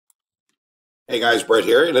Hey guys, Brett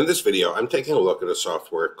here, and in this video I'm taking a look at a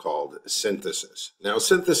software called Synthesys. Now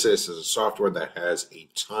Synthesys is a software that has a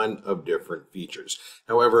ton of different features.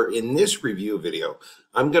 However, in this review video,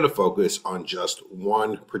 I'm going to focus on just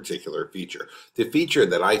one particular feature, the feature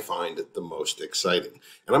that I find the most exciting.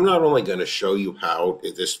 And I'm not only going to show you how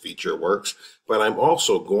this feature works, but I'm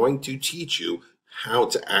also going to teach you how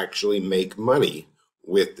to actually make money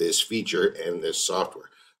with this feature and this software.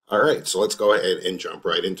 All right, so let's go ahead and jump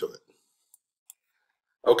right into it.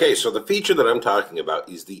 Okay, so the feature that I'm talking about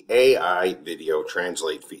is the AI video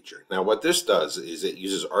translate feature. Now, what this does is it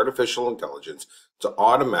uses artificial intelligence to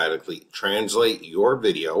automatically translate your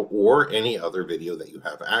video or any other video that you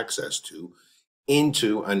have access to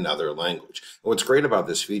into another language. And what's great about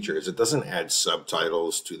this feature is it doesn't add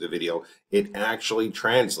subtitles to the video. It actually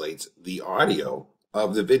translates the audio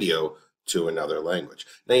of the video to another language.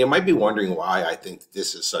 Now, you might be wondering why I think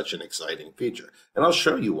this is such an exciting feature, and I'll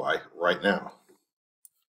show you why right now.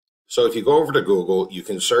 So if you go over to Google, you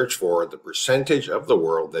can search for the percentage of the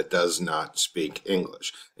world that does not speak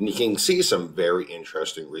English. And you can see some very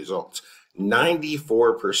interesting results.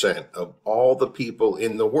 94% of all the people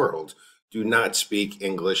in the world do not speak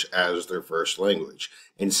English as their first language.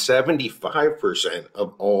 And 75%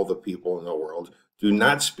 of all the people in the world do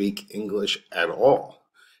not speak English at all.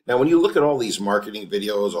 Now, when you look at all these marketing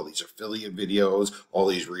videos, all these affiliate videos, all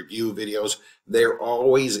these review videos, they're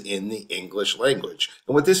always in the English language.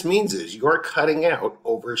 And what this means is you are cutting out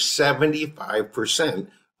over 75%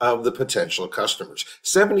 of the potential customers.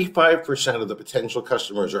 75% of the potential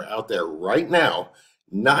customers are out there right now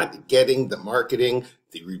not getting the marketing,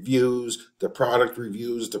 the reviews, the product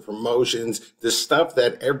reviews, the promotions, the stuff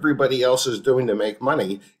that everybody else is doing to make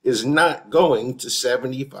money is not going to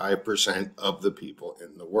 75% of the people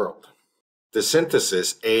in the world. The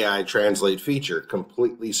Synthesys AI Translate feature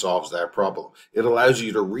completely solves that problem. It allows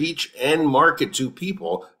you to reach and market to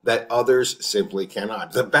people that others simply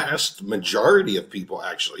cannot. The vast majority of people,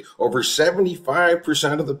 actually, over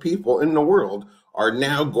 75% of the people in the world are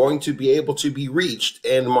now going to be able to be reached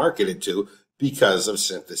and marketed to because of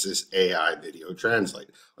Synthesys AI Video Translate.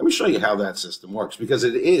 Let me show you how that system works because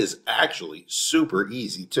it is actually super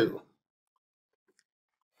easy too.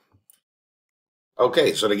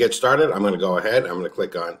 Okay, so to get started, I'm going to go ahead, I'm going to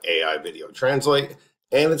click on AI Video Translate,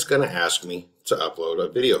 and it's going to ask me to upload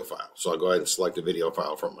a video file. So I'll go ahead and select a video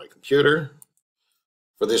file from my computer.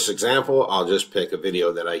 For this example, I'll just pick a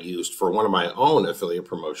video that I used for one of my own affiliate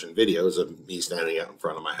promotion videos of me standing out in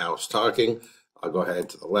front of my house talking. I'll go ahead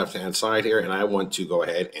to the left-hand side here, and I want to go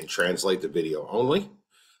ahead and translate the video only.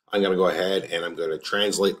 I'm going to go ahead and I'm going to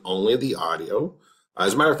translate only the audio.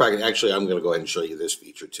 As a matter of fact, actually, I'm going to go ahead and show you this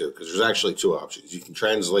feature too, because there's actually two options. You can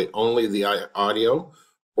translate only the audio,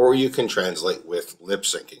 or you can translate with lip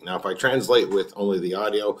syncing. Now, if I translate with only the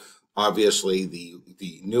audio, obviously the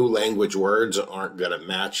new language words aren't going to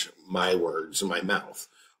match my words in my mouth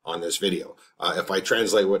on this video. If I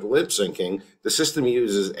translate with lip syncing, the system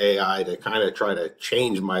uses AI to kind of try to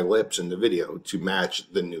change my lips in the video to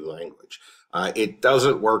match the new language. It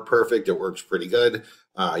doesn't work perfect. It works pretty good.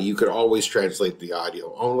 You could always translate the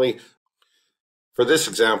audio only. For this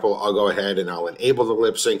example, I'll go ahead and I'll enable the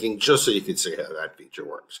lip syncing just so you can see how that feature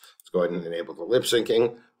works. Let's go ahead and enable the lip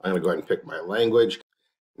syncing. I'm going to go ahead and pick my language.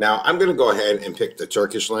 Now, I'm going to go ahead and pick the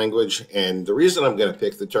Turkish language, and the reason I'm going to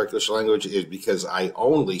pick the Turkish language is because I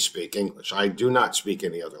only speak English. I do not speak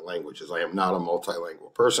any other languages. I am not a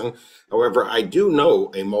multilingual person. However, I do know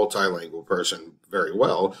a multilingual person very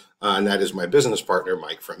well, and that is my business partner,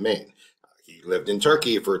 Mike from Maine. He lived in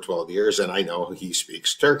Turkey for 12 years, and I know he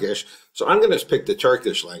speaks Turkish. So I'm going to pick the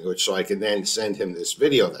Turkish language so I can then send him this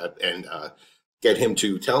video and get him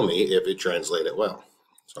to tell me if it translated well.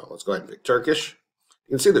 So let's go ahead and pick Turkish.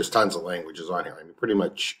 You can see there's tons of languages on here. I mean, pretty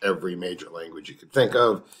much every major language you could think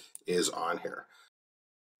of is on here.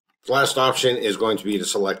 The last option is going to be to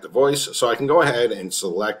select the voice. So I can go ahead and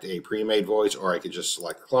select a pre-made voice, or I could just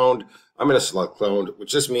select cloned. I'm going to select cloned,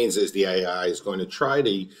 which this means is the AI is going to try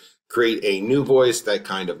to create a new voice that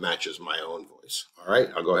kind of matches my own voice. All right,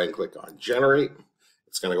 I'll go ahead and click on generate.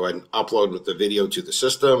 It's going to go ahead and upload with the video to the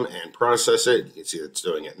system and process it. You can see it's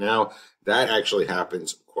doing it now. That actually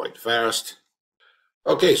happens quite fast.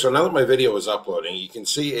 Okay, so now that my video is uploading, you can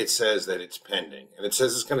see it says that it's pending. And it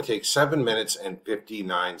says it's going to take 7 minutes and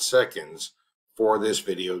 59 seconds for this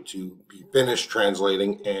video to be finished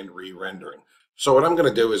translating and re-rendering. So what I'm going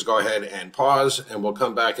to do is go ahead and pause, and we'll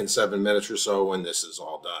come back in 7 minutes or so when this is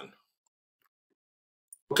all done.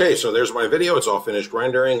 Okay, so there's my video. It's all finished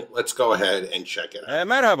rendering. Let's go ahead and check it out.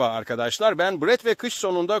 Merhaba arkadaşlar, ben Brett ve kış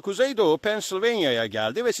sonunda Kuzeydoğu Pennsylvania'ya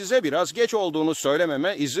geldi ve size biraz geç olduğunu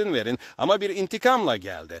söylememe izin verin ama bir intikamla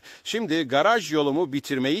geldi. Şimdi garaj yolumu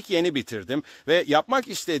bitirmeyi yeni bitirdim ve yapmak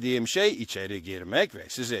istediğim şey içeri girmek ve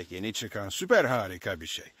size yeni çıkan süper harika bir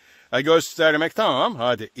şey. Göstermek tamam,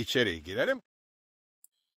 hadi içeri girelim.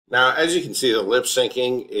 Now, as you can see, the lip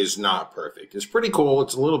syncing is not perfect. It's pretty cool.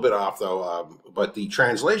 It's a little bit off, though, but the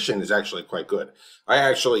translation is actually quite good. I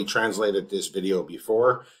actually translated this video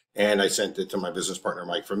before, and I sent it to my business partner,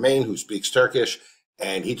 Mike from Maine, who speaks Turkish,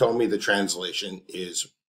 and he told me the translation is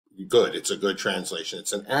good. It's a good translation.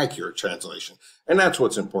 It's an accurate translation, and that's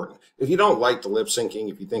what's important. If you don't like the lip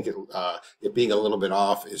syncing, if you think it being a little bit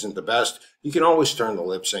off isn't the best, you can always turn the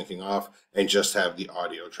lip syncing off and just have the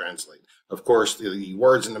audio translate. Of course, the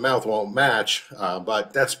words in the mouth won't match,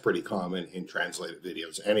 but that's pretty common in translated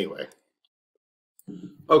videos anyway.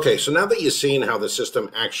 Okay, so now that you've seen how the system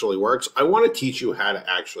actually works, I want to teach you how to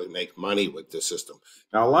actually make money with this system.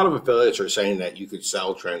 Now, a lot of affiliates are saying that you could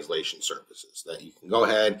sell translation services, that you can go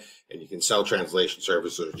ahead and you can sell translation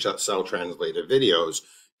services or sell translated videos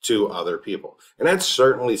to other people. And that's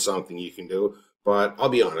certainly something you can do, but I'll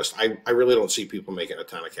be honest, I really don't see people making a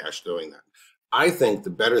ton of cash doing that. I think the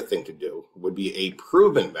better thing to do would be a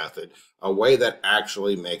proven method, a way that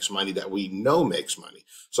actually makes money, that we know makes money.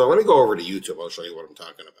 So let me go over to YouTube. I'll show you what I'm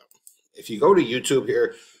talking about. If you go to YouTube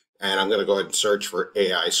here, and I'm going to go ahead and search for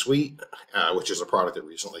AI Suite, which is a product that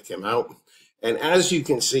recently came out. And as you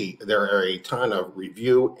can see, there are a ton of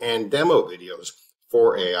review and demo videos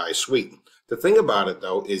for AI Suite. The thing about it,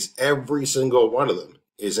 though, is every single one of them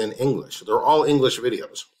is in English. They're all English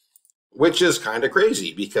videos, which is kind of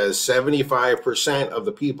crazy because 75% of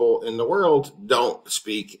the people in the world don't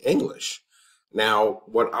speak English. Now,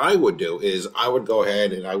 what I would do is I would go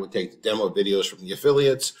ahead and I would take the demo videos from the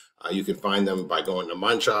affiliates. You can find them by going to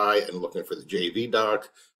Muncheye and looking for the JV doc.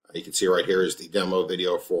 You can see right here is the demo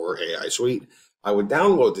video for AI Suite. I would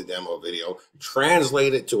download the demo video,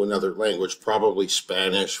 translate it to another language, probably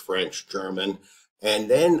Spanish, French, German, and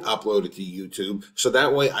then upload it to YouTube. So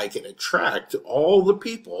that way I can attract all the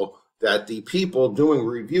people that the people doing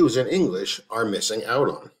reviews in English are missing out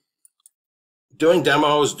on. Doing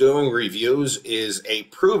demos, doing reviews is a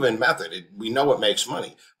proven method. We know it makes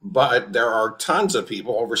money, but there are tons of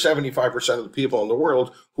people, over 75% of the people in the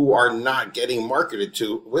world, who are not getting marketed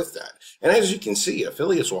to with that. And as you can see,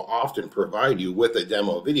 affiliates will often provide you with a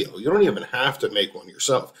demo video. You don't even have to make one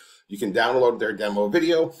yourself. You can download their demo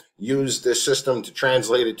video, use this system to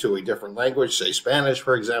translate it to a different language, say Spanish,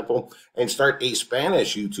 for example, and start a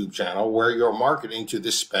Spanish YouTube channel where you're marketing to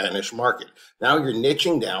the Spanish market. Now you're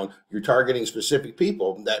niching down, you're targeting specific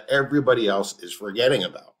people that everybody else is forgetting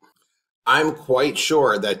about. I'm quite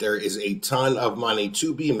sure that there is a ton of money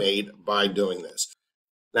to be made by doing this.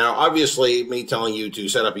 Now, obviously, me telling you to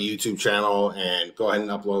set up a YouTube channel and go ahead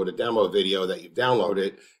and upload a demo video that you've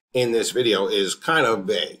downloaded in this video is kind of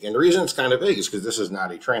vague. And the reason it's kind of vague is because this is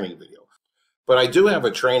not a training video. But I do have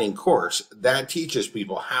a training course that teaches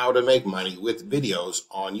people how to make money with videos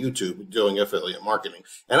on YouTube doing affiliate marketing.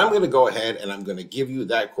 And I'm going to go ahead and I'm going to give you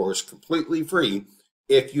that course completely free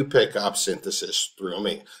if you pick up Synthesys through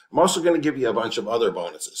me. I'm also going to give you a bunch of other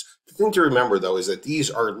bonuses. The thing to remember, though, is that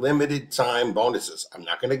these are limited time bonuses. I'm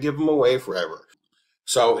not going to give them away forever.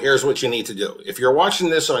 So here's what you need to do. If you're watching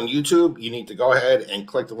this on YouTube, you need to go ahead and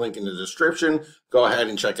click the link in the description. Go ahead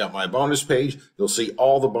and check out my bonus page. You'll see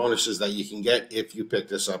all the bonuses that you can get if you pick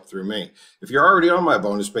this up through me. If you're already on my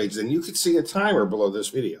bonus page, then you can see a timer below this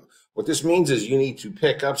video. What this means is you need to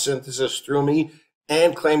pick up Synthesys through me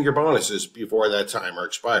and claim your bonuses before that timer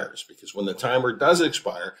expires. Because when the timer does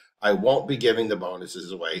expire, I won't be giving the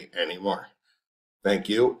bonuses away anymore. Thank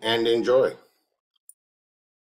you and enjoy.